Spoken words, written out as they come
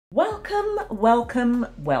Welcome, welcome,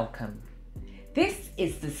 welcome. This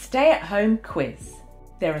is the Stay at Home quiz.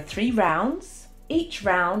 There are 3 rounds. Each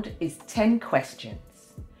round is 10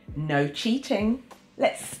 questions. No cheating.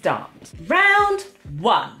 Let's start. Round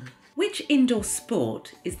 1. Which indoor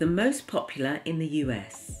sport is the most popular in the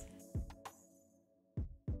US?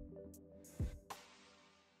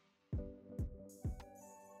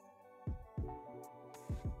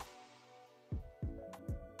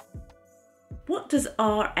 What does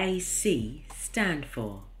RAC stand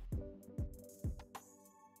for?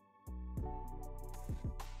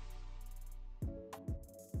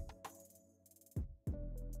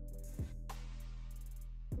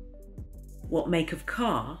 What make of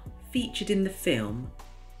car featured in the film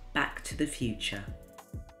Back to the Future?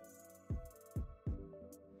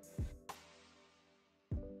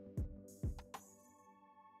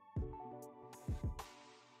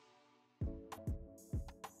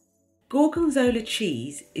 Gorgonzola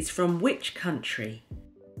cheese is from which country?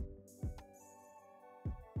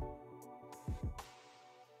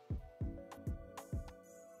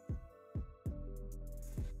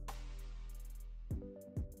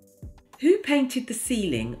 Who painted the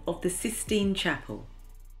ceiling of the Sistine Chapel?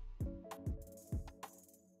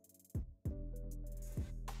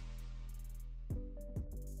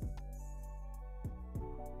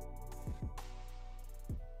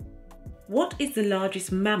 What is the largest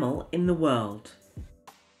mammal in the world?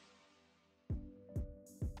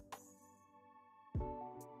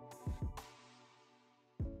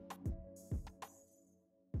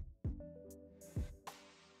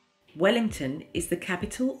 Wellington is the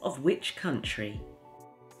capital of which country?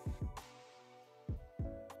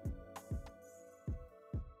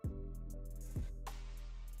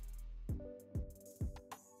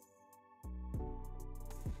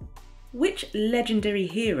 Which legendary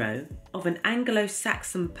hero of an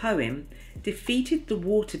Anglo-Saxon poem defeated the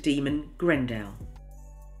water demon Grendel?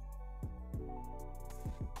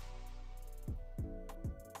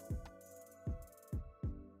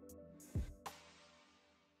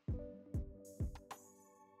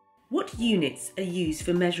 What units are used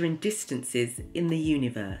for measuring distances in the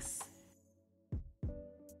universe?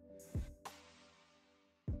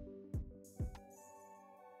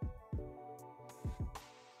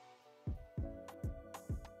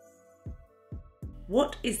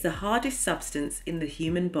 What is the hardest substance in the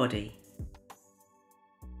human body?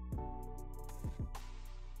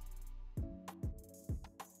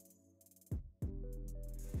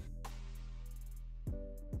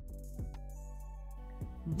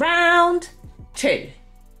 Round 2.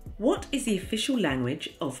 What is the official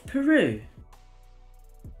language of Peru?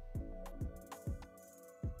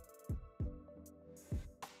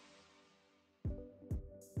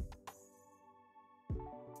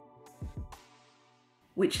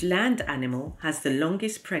 Which land animal has the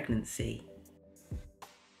longest pregnancy?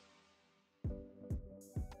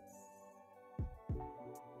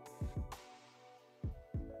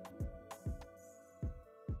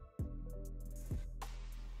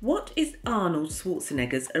 What is Arnold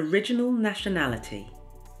Schwarzenegger's original nationality?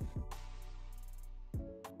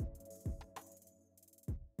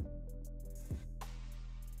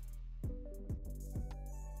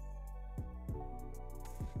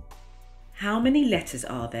 How many letters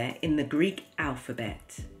are there in the Greek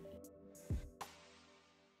alphabet?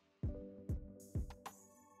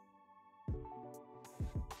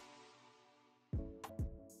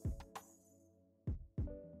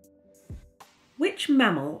 Which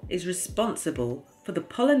mammal is responsible for the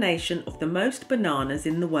pollination of the most bananas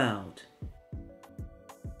in the world?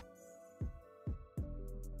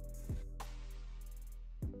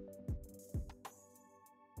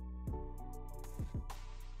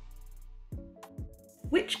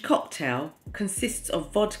 Which cocktail consists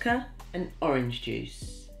of vodka and orange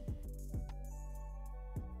juice?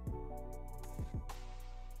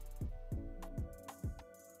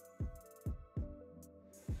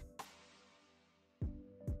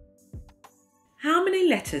 How many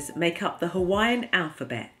letters make up the Hawaiian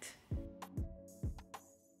alphabet?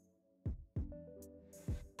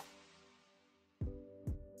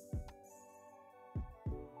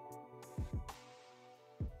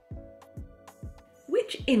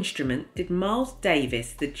 Which instrument did Miles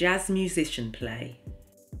Davis, the jazz musician, play?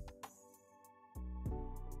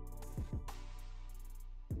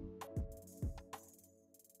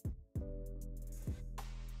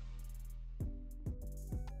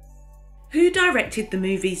 Who directed the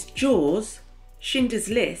movies Jaws, Schindler's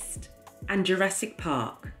List and Jurassic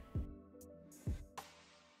Park?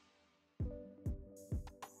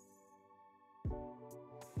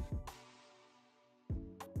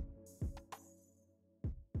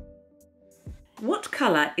 What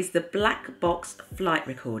colour is the black box flight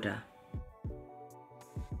recorder?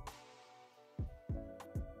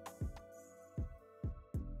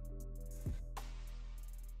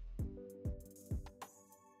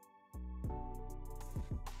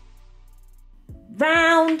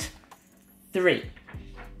 Round 3.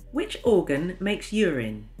 Which organ makes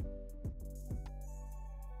urine?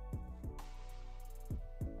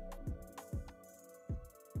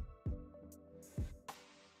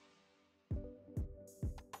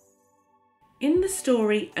 In the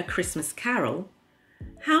story A Christmas Carol,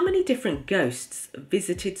 how many different ghosts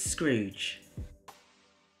visited Scrooge?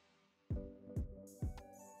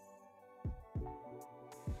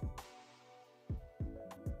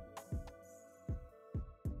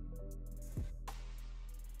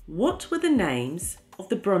 What were the names of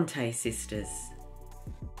the Bronte sisters?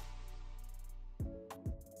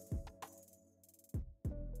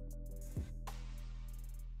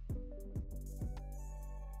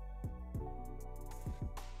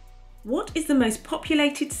 What is the most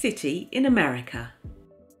populated city in America?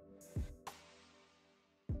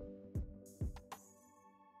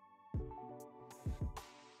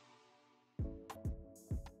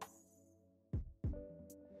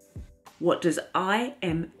 What does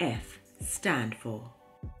IMF stand for?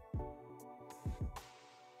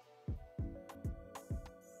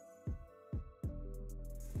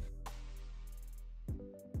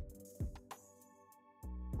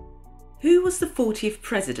 Who was the 40th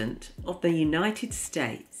President of the United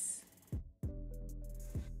States?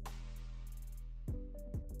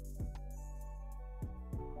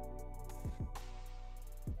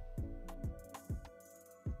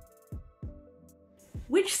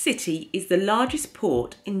 Which city is the largest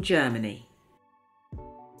port in Germany?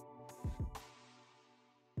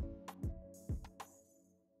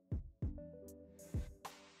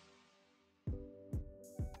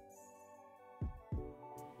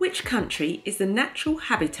 Which country is the natural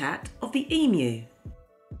habitat of the emu?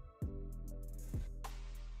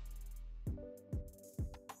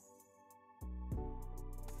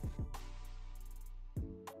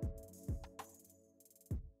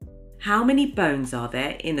 How many bones are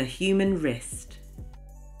there in a human wrist?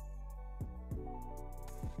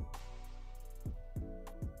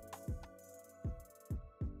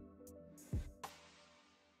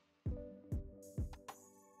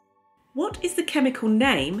 What is the chemical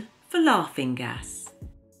name for laughing gas?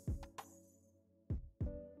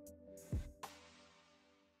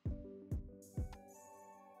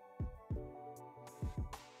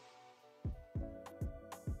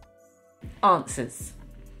 Answers.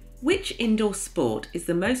 Which indoor sport is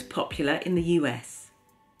the most popular in the US?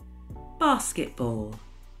 Basketball.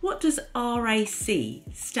 What does RAC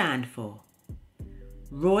stand for?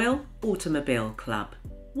 Royal Automobile Club.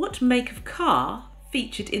 What make of car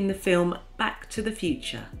featured in the film Back to the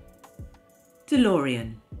Future?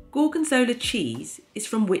 DeLorean. Gorgonzola cheese is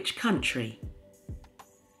from which country?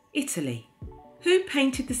 Italy. Who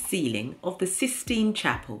painted the ceiling of the Sistine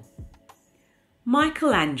Chapel?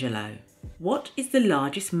 Michelangelo. What is the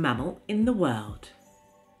largest mammal in the world?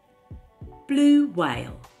 Blue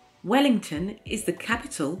whale. Wellington is the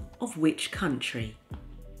capital of which country?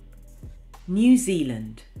 New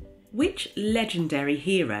Zealand. Which legendary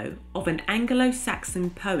hero of an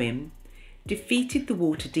Anglo-Saxon poem defeated the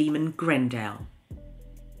water demon Grendel?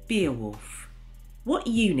 Beowulf. What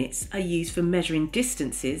units are used for measuring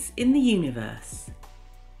distances in the universe?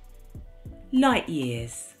 Light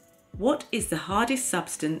years. What is the hardest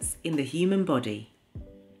substance in the human body?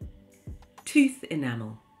 Tooth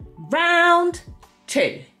enamel. Round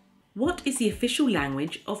 2. What is the official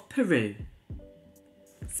language of Peru?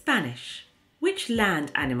 Spanish. Which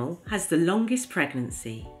land animal has the longest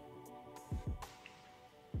pregnancy?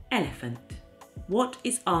 Elephant. What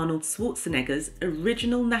is Arnold Schwarzenegger's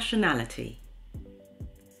original nationality?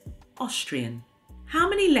 Austrian. How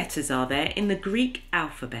many letters are there in the Greek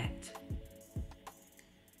alphabet?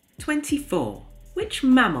 24. Which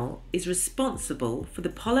mammal is responsible for the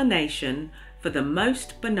pollination for the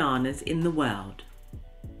most bananas in the world?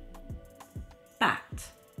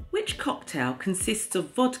 Bat. Which cocktail consists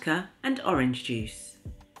of vodka and orange juice?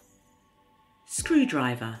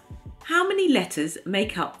 Screwdriver. How many letters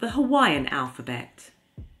make up the Hawaiian alphabet?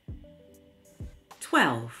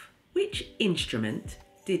 12. Which instrument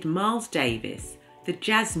did Miles Davis, the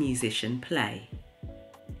jazz musician, play?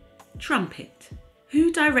 Trumpet.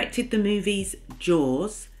 Who directed the movies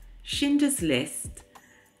Jaws, Schindler's List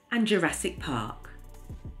and Jurassic Park?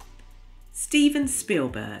 Steven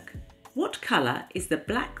Spielberg. What colour is the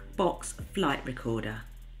black box flight recorder?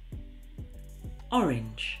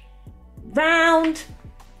 Orange. Round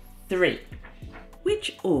 3.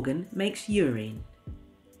 Which organ makes urine?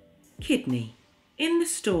 Kidney. In the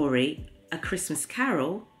story A Christmas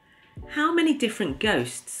Carol, how many different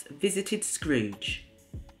ghosts visited Scrooge?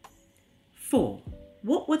 4.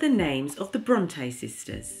 What were the names of the Bronte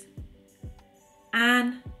sisters?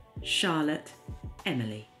 Anne, Charlotte,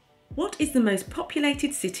 Emily. What is the most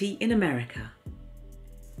populated city in America?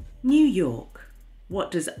 New York.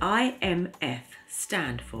 What does IMF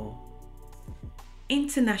stand for?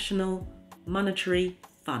 International Monetary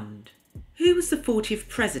Fund. Who was the 40th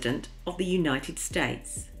President of the United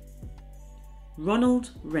States?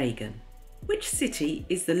 Ronald Reagan. Which city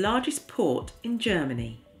is the largest port in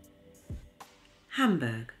Germany?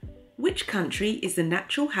 Hamburg. Which country is the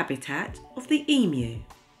natural habitat of the emu?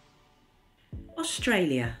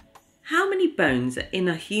 Australia. How many bones are in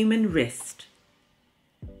a human wrist?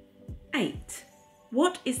 8.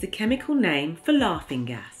 What is the chemical name for laughing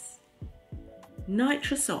gas?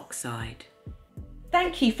 Nitrous oxide.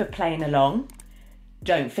 Thank you for playing along.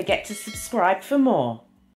 Don't forget to subscribe for more.